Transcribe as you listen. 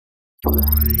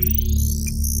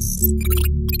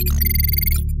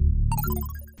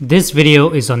This video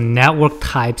is on network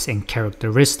types and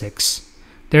characteristics.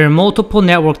 There are multiple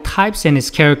network types and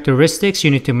its characteristics you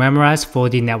need to memorize for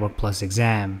the Network Plus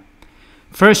exam.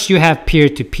 First, you have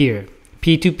peer-to-peer.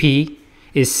 P2P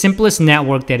is simplest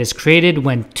network that is created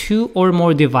when two or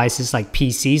more devices like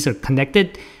PCs are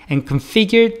connected and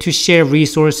configured to share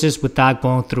resources without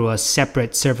going through a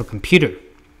separate server computer.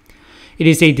 It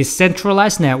is a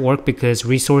decentralized network because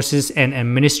resources and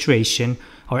administration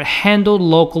are handled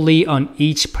locally on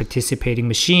each participating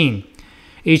machine.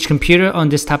 Each computer on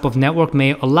this type of network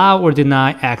may allow or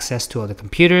deny access to other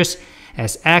computers,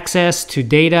 as access to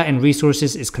data and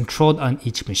resources is controlled on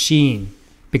each machine.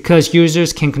 Because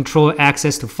users can control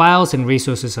access to files and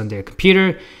resources on their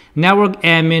computer, network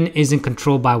admin isn't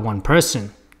controlled by one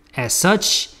person. As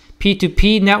such,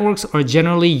 P2P networks are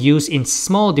generally used in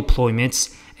small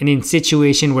deployments and in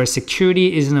situations where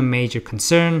security isn't a major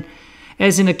concern,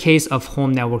 as in the case of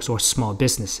home networks or small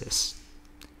businesses.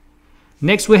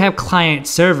 Next, we have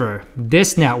client-server.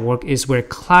 This network is where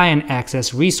client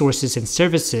access resources and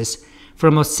services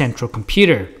from a central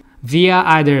computer via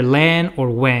either LAN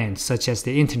or WAN, such as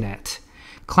the internet.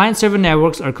 Client-server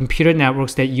networks are computer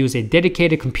networks that use a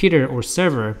dedicated computer or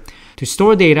server to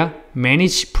store data,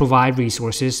 manage, provide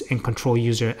resources, and control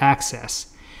user access.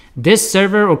 This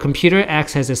server or computer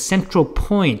acts as a central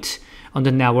point on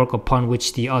the network upon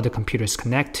which the other computers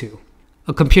connect to.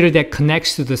 A computer that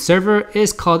connects to the server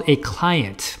is called a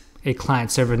client. A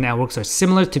client-server networks are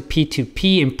similar to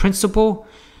P2P in principle,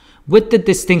 with the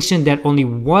distinction that only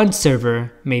one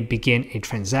server may begin a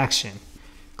transaction.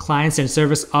 Clients and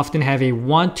servers often have a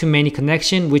one-to-many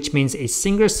connection, which means a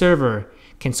single server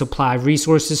can supply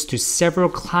resources to several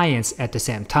clients at the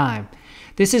same time.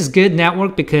 This is good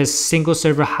network because single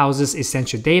server houses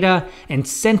essential data and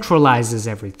centralizes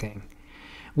everything,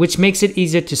 which makes it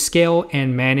easier to scale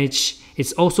and manage.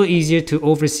 It's also easier to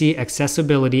oversee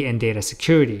accessibility and data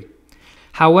security.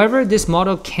 However, this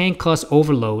model can cause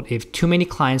overload if too many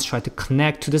clients try to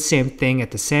connect to the same thing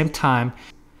at the same time,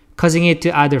 causing it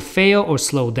to either fail or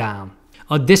slow down.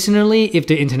 Additionally, if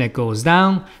the internet goes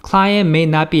down, client may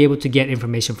not be able to get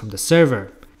information from the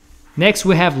server. Next,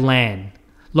 we have LAN,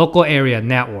 local area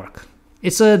network.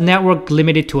 It's a network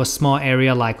limited to a small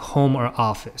area like home or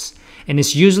office, and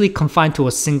is usually confined to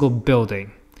a single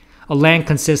building. A LAN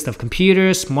consists of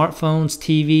computers, smartphones,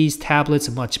 TVs, tablets,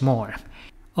 and much more.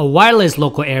 A wireless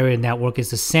local area network is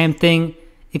the same thing,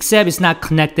 except it's not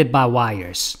connected by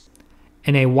wires.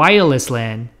 And a wireless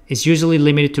LAN is usually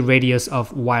limited to radius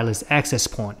of wireless access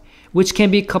point, which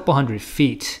can be a couple hundred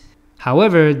feet.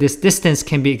 However, this distance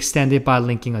can be extended by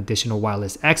linking additional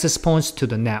wireless access points to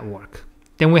the network.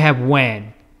 Then we have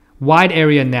WAN, wide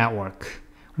area network.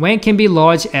 WAN can be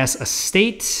large as a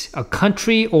state, a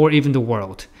country, or even the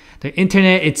world. The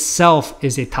internet itself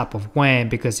is a type of WAN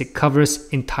because it covers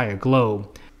entire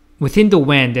globe. Within the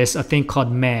WAN, there's a thing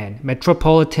called MAN,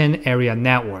 Metropolitan Area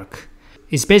Network.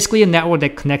 It's basically a network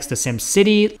that connects the same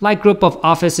city, like group of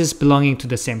offices belonging to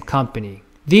the same company.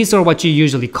 These are what you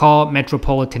usually call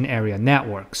metropolitan area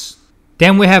networks.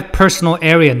 Then we have personal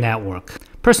area network.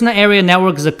 Personal area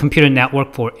network is a computer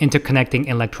network for interconnecting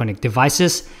electronic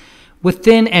devices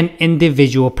within an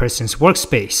individual person's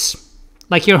workspace,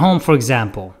 like your home, for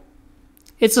example.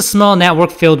 It's a small network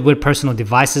filled with personal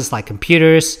devices like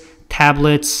computers,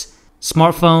 tablets,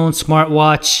 smartphones,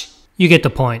 smartwatch. You get the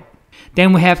point.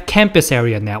 Then we have campus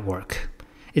area network.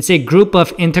 It's a group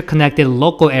of interconnected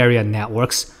local area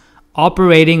networks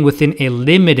operating within a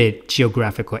limited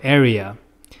geographical area.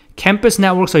 Campus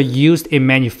networks are used in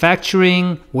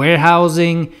manufacturing,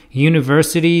 warehousing,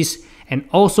 universities, and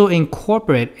also in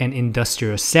corporate and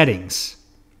industrial settings.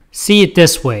 See it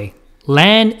this way.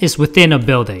 LAN is within a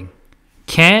building.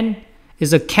 CAN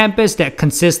is a campus that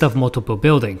consists of multiple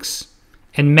buildings.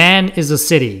 And MAN is a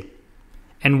city.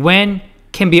 And WAN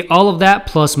can be all of that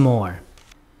plus more.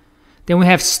 Then we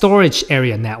have storage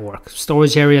area network.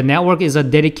 Storage area network is a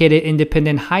dedicated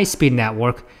independent high-speed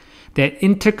network that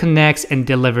interconnects and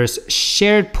delivers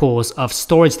shared pools of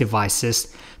storage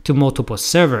devices to multiple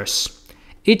servers.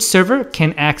 Each server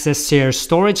can access shared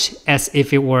storage as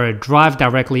if it were a drive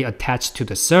directly attached to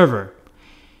the server.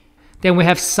 Then we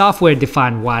have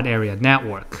software-defined wide area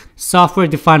network.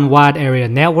 Software-defined wide area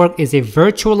network is a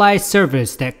virtualized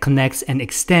service that connects and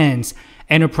extends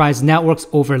enterprise networks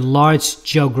over large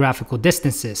geographical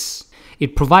distances.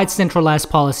 It provides centralized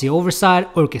policy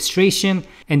oversight, orchestration,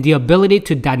 and the ability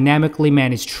to dynamically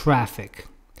manage traffic.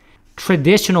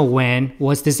 Traditional WAN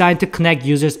was designed to connect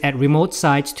users at remote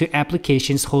sites to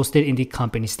applications hosted in the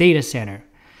company's data center.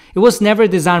 It was never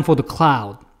designed for the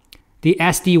cloud. The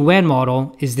SD-WAN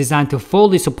model is designed to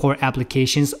fully support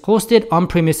applications hosted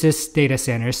on-premises data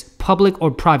centers, public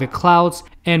or private clouds,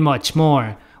 and much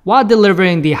more, while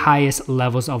delivering the highest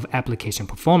levels of application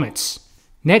performance.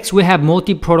 Next, we have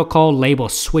multi-protocol label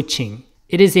switching.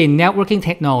 It is a networking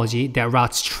technology that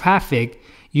routes traffic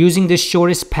using the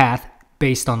shortest path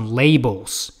based on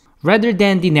labels, rather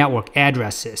than the network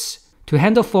addresses, to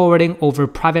handle forwarding over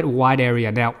private wide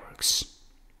area networks.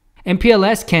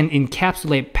 MPLS can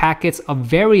encapsulate packets of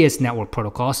various network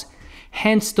protocols,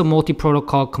 hence the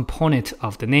multi-protocol component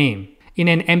of the name. In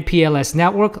an MPLS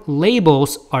network,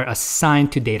 labels are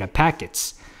assigned to data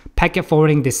packets. Packet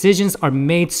forwarding decisions are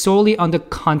made solely on the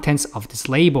contents of this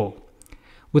label,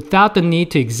 without the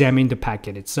need to examine the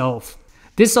packet itself.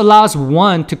 This allows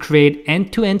one to create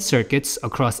end-to-end circuits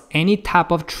across any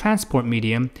type of transport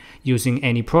medium using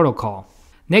any protocol.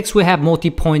 Next, we have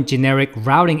multipoint generic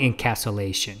routing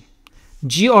encapsulation.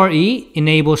 GRE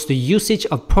enables the usage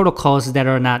of protocols that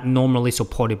are not normally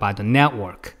supported by the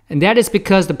network. And that is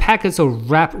because the packets are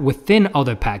wrapped within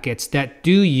other packets that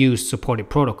do use supported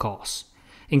protocols.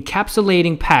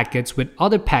 Encapsulating packets with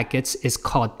other packets is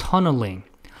called tunneling.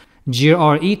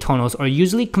 GRE tunnels are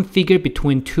usually configured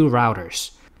between two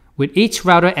routers, with each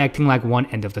router acting like one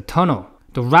end of the tunnel.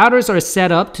 The routers are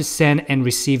set up to send and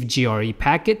receive GRE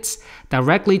packets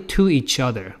directly to each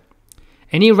other.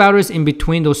 Any routers in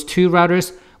between those two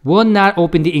routers will not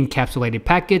open the encapsulated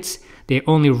packets. They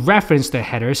only reference the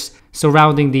headers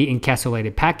surrounding the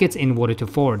encapsulated packets in order to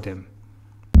forward them.